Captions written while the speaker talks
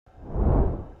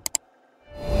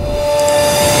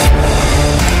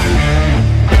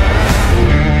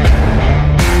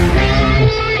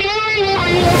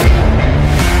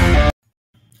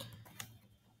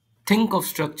Think of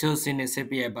structures in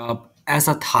SAP ABAP as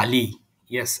a thali.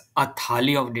 Yes, a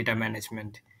thali of data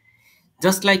management.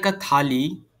 Just like a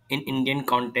thali in Indian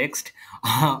context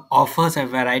offers a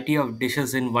variety of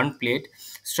dishes in one plate,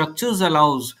 structures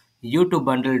allows you to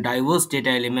bundle diverse data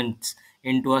elements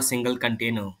into a single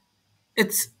container.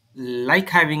 It's like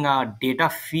having a data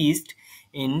feast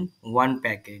in one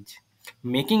package,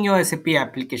 making your SAP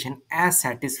application as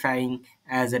satisfying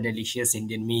as a delicious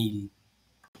Indian meal.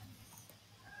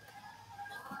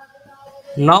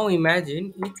 Now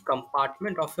imagine each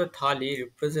compartment of your thali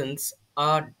represents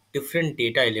a different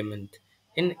data element.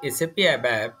 In SAP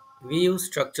ABAP, we use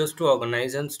structures to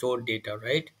organize and store data,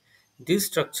 right? These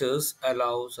structures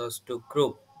allows us to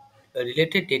group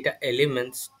related data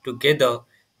elements together,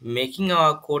 making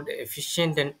our code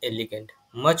efficient and elegant,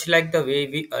 much like the way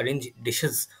we arrange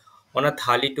dishes on a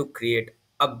thali to create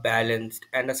a balanced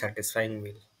and a satisfying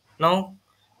meal. Now,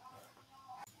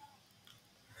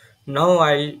 now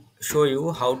I'll show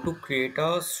you how to create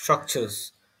a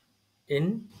structures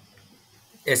in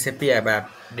SAP ABAP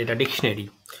data dictionary.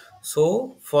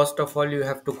 So first of all, you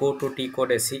have to go to T code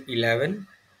SE11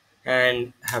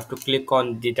 and have to click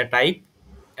on data type,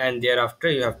 and thereafter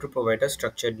you have to provide a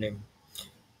structured name.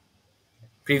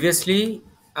 Previously,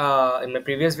 in my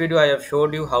previous video, I have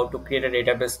showed you how to create a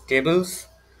database tables.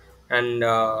 And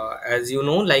as you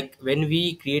know, like when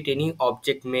we create any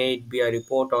object, may it be a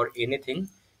report or anything,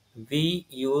 we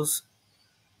use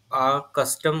a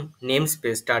custom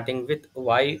namespace starting with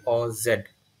Y or Z.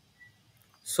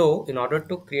 So in order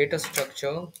to create a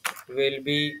structure, we'll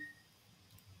be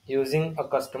using a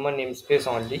customer namespace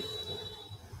only.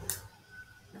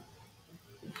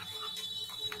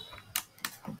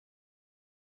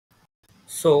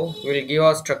 So we'll give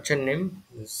our structure name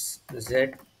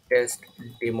Z test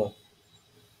demo,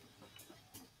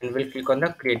 and we'll click on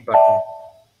the create button.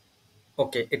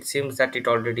 Okay, it seems that it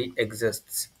already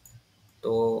exists.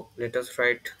 So let us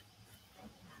write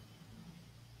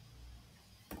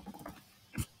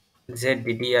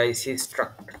ZDDIC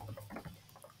struct.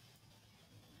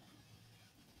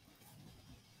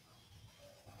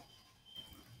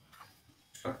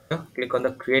 Click on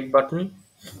the create button.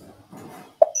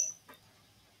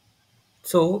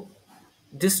 So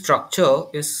this structure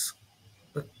is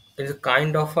a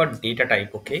kind of a data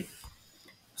type. Okay,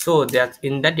 so that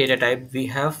in that data type we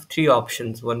have three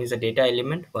options. One is a data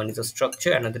element, one is a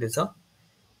structure, another is a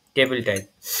table type.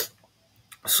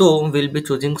 So we'll be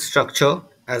choosing structure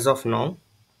as of now.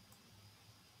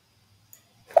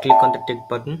 Click on the tick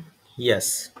button.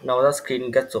 Yes, now the screen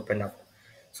gets opened up.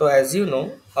 So as you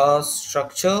know, a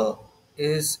structure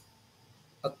is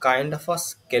a kind of a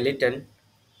skeleton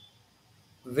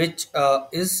which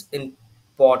is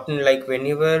important, like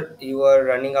whenever you are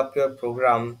running up your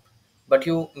program, but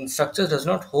you structure does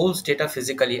not hold data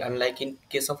physically, unlike in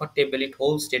case of a table it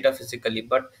holds data physically,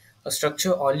 but a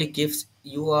structure only gives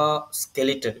you a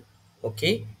skeleton.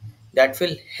 Okay, that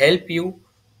will help you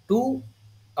to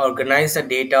organize the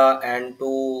data and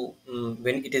to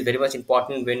when it is very much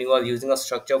important when you are using a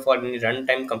structure for any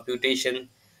runtime computation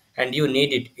and you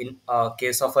need it in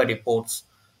case of a reports.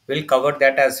 We'll cover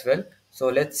that as well. So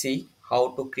let's see how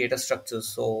to create a structure.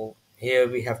 So here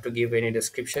we have to give any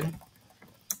description.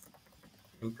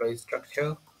 Employee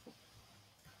structure.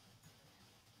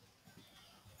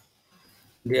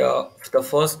 The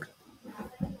first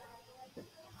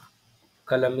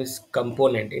column is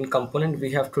component. In component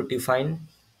we have to define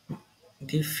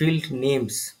the field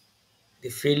names. The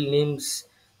field names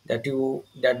that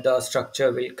the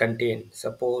structure will contain.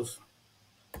 Suppose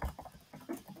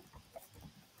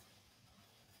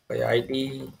employee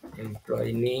ID,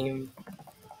 employee name,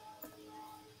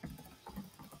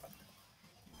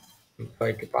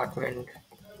 employee department,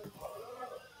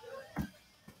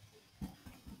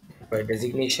 employee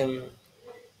designation.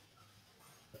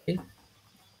 Okay.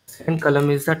 Second column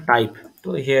is the type.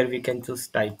 So here we can choose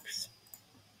types.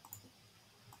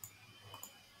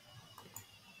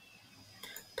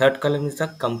 Third column is the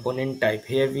component type.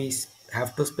 Here we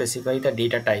have to specify the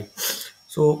data type.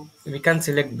 So we can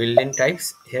select built-in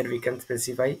types. Here we can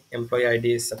specify employee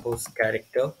ID is suppose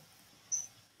character.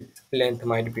 Length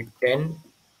might be 10.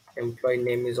 Employee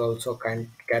name is also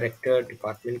character,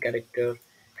 department character,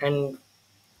 and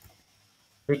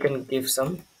we can give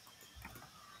some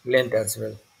length as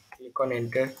well. Click on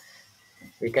enter.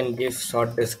 We can give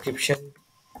short description.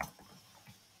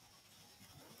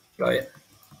 Employee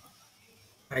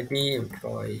ID,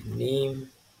 employee name,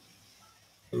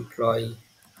 employee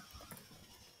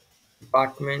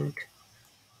department,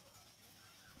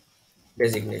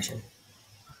 designation.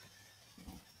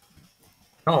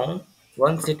 Now,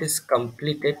 once it is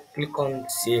completed, click on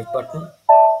save button.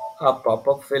 A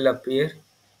pop-up will appear.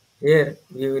 Here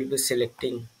we will be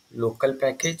selecting local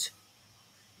package,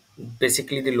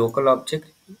 basically the local object.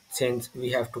 Since we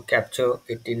have to capture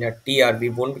it in a tr, we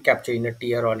won't be capturing a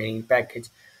tr on any package.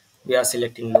 We are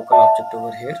selecting local object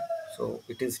over here, so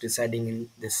it is residing in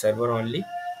this server only.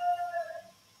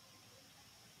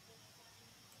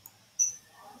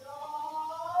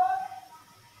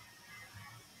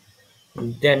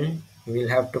 Then we'll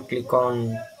have to click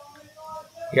on,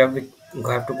 you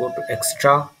have to go to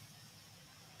extra,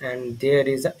 and there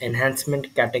is an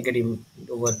enhancement category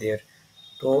over there.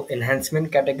 So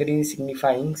enhancement category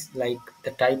signifying like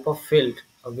the type of field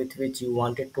with which you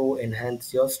wanted to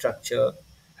enhance your structure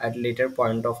at later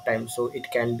point of time. So it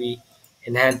can be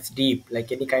enhanced deep,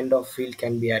 like any kind of field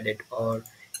can be added, or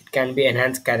it can be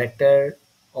enhanced character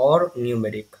or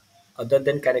numeric. Other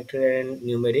than character and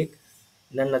numeric,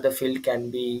 none other field can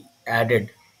be added.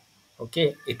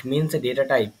 Okay, it means a data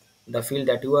type. The field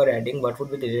that you are adding, what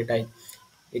would be the data type?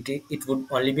 It would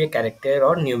only be a character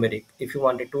or numeric. If you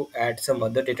wanted to add some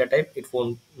other data type, it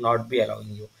won't not be allowing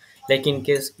you. Like in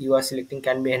case you are selecting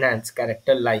can be enhanced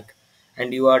character like,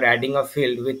 and you are adding a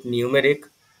field with numeric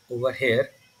over here,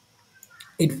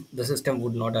 it the system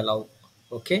would not allow.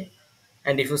 Okay,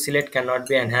 and if you select cannot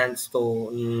be enhanced,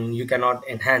 so you cannot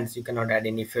enhance, you cannot add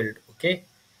any field. Okay,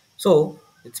 so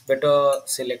it's better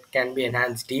select can be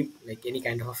enhanced deep, like any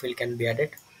kind of a field can be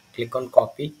added. Click on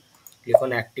copy, click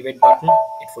on activate button,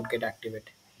 it would get activated.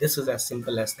 This is as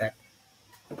simple as that.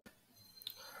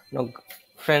 Now,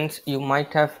 friends, you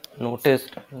might have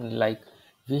noticed like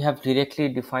we have directly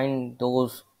defined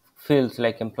those fields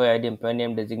like employee ID, employee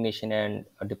name, designation, and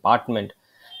a department,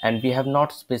 and we have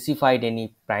not specified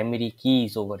any primary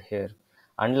keys over here.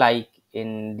 Unlike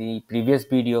in the previous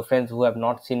video, friends who have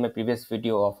not seen my previous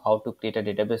video of how to create a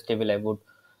database table, I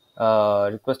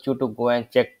would request you to go and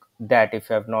check that if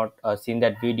you have not seen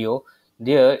that video.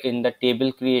 There in the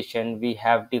table creation we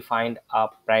have defined a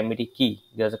primary key.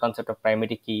 There's a concept of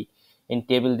primary key. In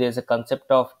table there's a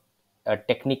concept of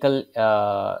technical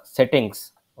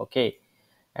settings. Okay,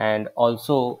 and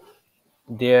also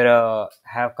there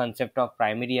have concept of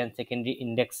primary and secondary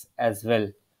index as well.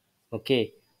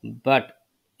 Okay, but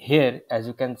here as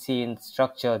you can see in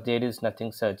structure there is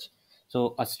nothing such.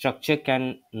 So a structure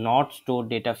can not store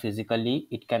data physically,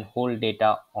 it can hold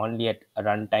data only at a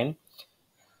runtime.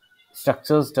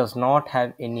 Structures does not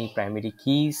have any primary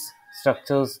keys.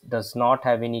 Structures does not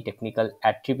have any technical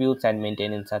attributes and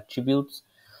maintenance attributes.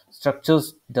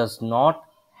 Structures does not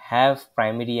have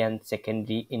primary and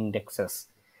secondary indexes.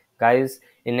 Guys,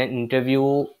 in an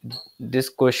interview, this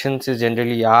questions is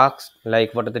generally asked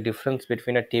like what are the difference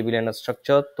between a table and a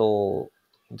structure. So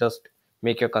just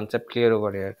make your concept clear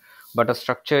over here. But a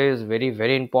structure is very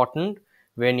very important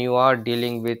when you are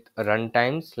dealing with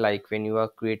runtimes, like when you are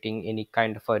creating any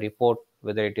kind of a report,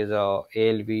 whether it is a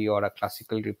alv or a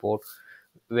classical report,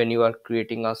 when you are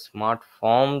creating a smart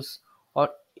forms or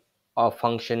a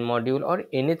function module or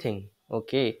anything.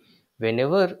 Okay,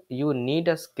 whenever you need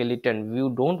a skeleton,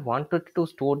 you don't want it to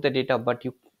store the data but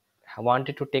you want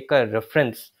it to take a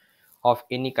reference of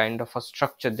any kind of a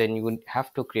structure, then you would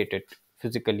have to create it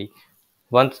physically.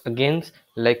 Once again,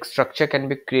 like structure can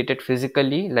be created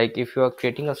physically, like if you are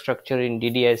creating a structure in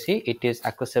DDIC, it is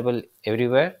accessible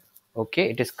everywhere. Okay,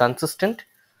 it is consistent,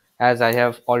 as I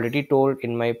have already told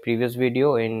in my previous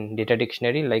video in data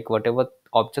dictionary, like whatever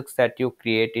objects that you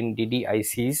create in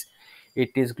DDICs,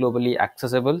 it is globally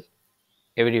accessible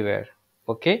everywhere.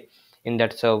 Okay, in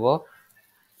that server.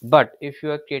 But if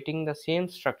you are creating the same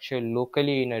structure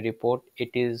locally in a report, it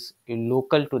is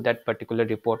local to that particular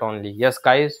report only. Yes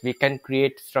guys, we can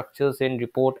create structures in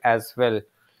report as well.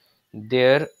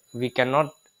 There we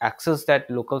cannot access that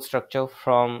local structure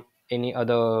from any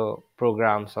other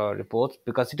programs or reports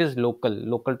because it is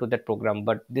local to that program.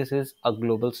 But this is a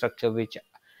global structure, which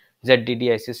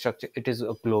ZDDIC structure, it is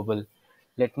a global.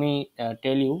 Let me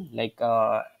tell you, like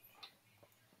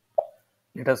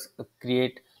let us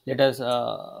create, let us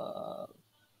go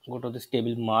to this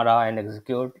table mara and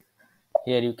execute.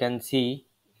 Here you can see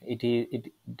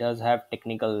it does have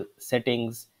technical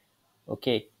settings.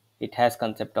 Okay, it has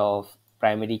concept of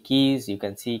primary keys, you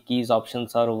can see keys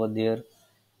options are over there.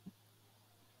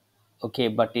 Okay,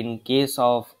 but in case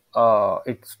of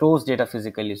it stores data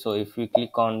physically, so if we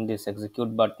click on this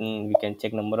execute button we can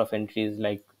check number of entries,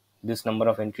 like this number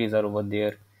of entries are over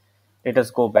there. Let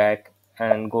us go back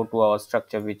and go to our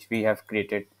structure which we have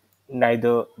created.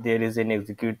 Neither there is an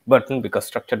execute button because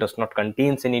structure does not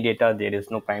contains any data, there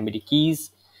is no primary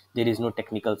keys, there is no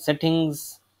technical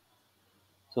settings.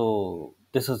 So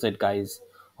this is it guys,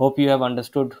 hope you have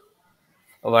understood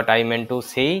what I meant to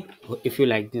say. If you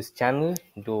like this channel,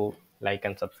 do like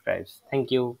and subscribe.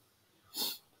 Thank you.